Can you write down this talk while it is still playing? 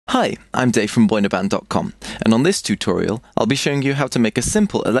Hi, I'm Dave from Portamento.com, and on this tutorial I'll be showing you how to make a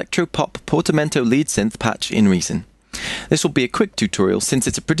simple Electro Pop Portamento lead synth patch in Reason. This will be a quick tutorial since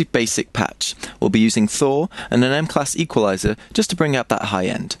it's a pretty basic patch. We'll be using Thor and an MClass Equalizer just to bring out that high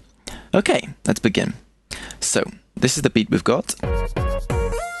end. Okay, let's begin. So, this is the beat we've got.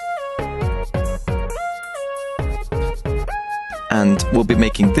 And we'll be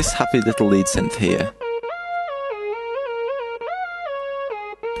making this happy little lead synth here.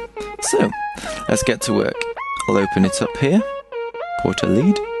 So, let's get to work. I'll open it up here, Porta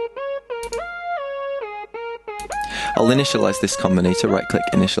lead. I'll initialize this combinator, right-click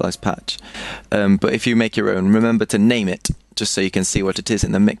initialize patch. But if you make your own, remember to name it, just so you can see what it is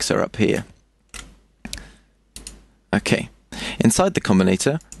in the mixer up here. Okay, inside the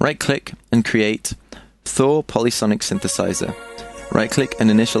combinator, right-click and create Thor Polysonic Synthesizer. Right-click and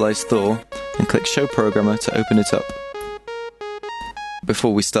initialize Thor, and click Show Programmer to open it up.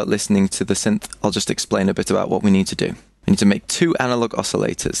 Before we start listening to the synth, I'll just explain a bit about what we need to do. We need to make two analog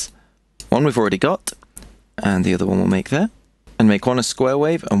oscillators. One we've already got, and the other one we'll make there. And make one a square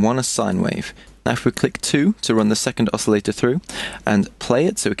wave and one a sine wave. Now if we click 2 to run the second oscillator through, and play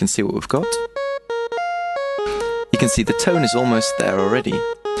it so we can see what we've got, you can see the tone is almost there already.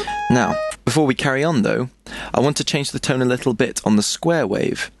 Now, before we carry on though, I want to change the tone a little bit on the square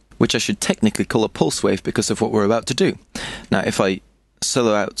wave, which I should technically call a pulse wave because of what we're about to do. Now if I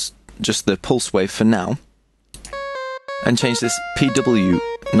solo out just the pulse wave for now, and change this PW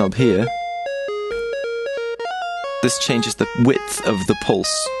knob here, this changes the width of the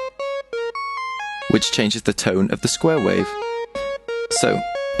pulse, which changes the tone of the square wave. So,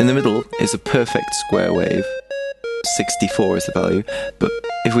 in the middle is a perfect square wave, 64 is the value, but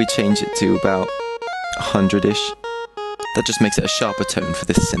if we change it to about 100-ish, that just makes it a sharper tone for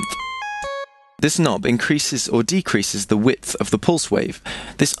this synth. This knob increases or decreases the width of the pulse wave.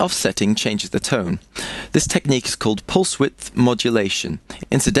 This offsetting changes the tone. This technique is called pulse width modulation.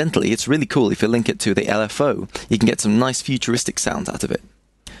 Incidentally, it's really cool if you link it to the LFO. You can get some nice futuristic sounds out of it.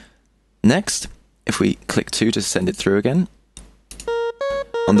 Next, if we click 2 to send it through again,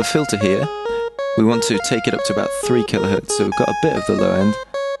 on the filter here, we want to take it up to about 3 kHz, so we've got a bit of the low end,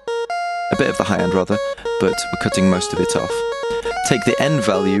 a bit of the high end rather, but we're cutting most of it off. Take the end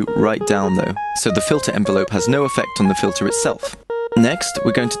value right down though, so the filter envelope has no effect on the filter itself. Next,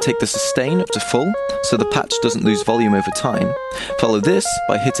 we're going to take the sustain up to full, so the patch doesn't lose volume over time. Follow this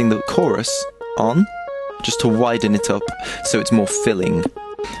by hitting the chorus on, just to widen it up so it's more filling.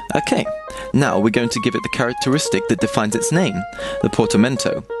 Okay, now we're going to give it the characteristic that defines its name, the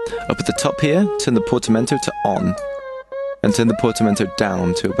portamento. Up at the top here, turn the portamento to on, and turn the portamento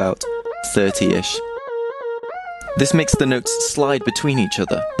down to about 30-ish. This makes the notes slide between each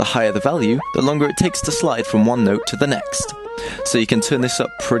other. The higher the value, the longer it takes to slide from one note to the next. So you can turn this up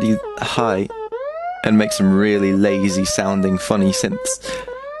pretty high and make some really lazy sounding funny synths.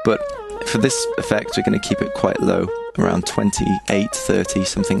 But for this effect we're going to keep it quite low, around 28, 30,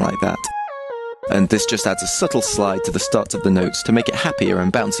 something like that. And this just adds a subtle slide to the starts of the notes to make it happier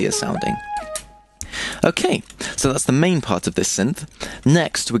and bouncier sounding. Okay, so that's the main part of this synth.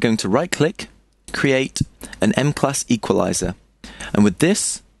 Next we're going to right click, create an MClass Equalizer, and with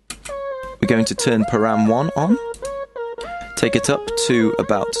this we're going to turn param 1 on, take it up to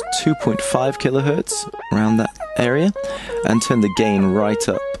about 2.5 kHz, around that area, and turn the gain right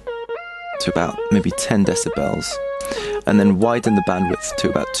up to about maybe 10 decibels, and then widen the bandwidth to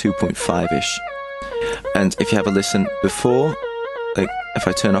about 2.5-ish. And if you have a listen before, like if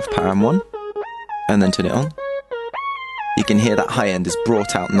I turn off param 1 and then turn it on, you can hear that high end is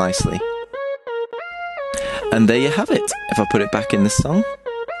brought out nicely. And there you have it, if I put it back in the song.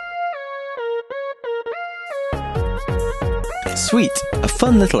 Sweet, a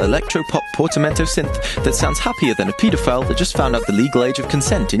fun little Electro Pop Portamento synth that sounds happier than a paedophile that just found out the legal age of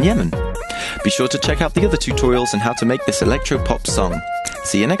consent in Yemen. Be sure to check out the other tutorials on how to make this Electro Pop song.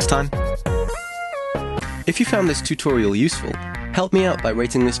 See you next time. If you found this tutorial useful, help me out by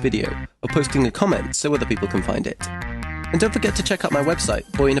rating this video or posting a comment so other people can find it. And don't forget to check out my website,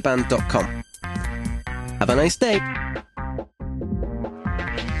 boyinaband.com. Have a nice day!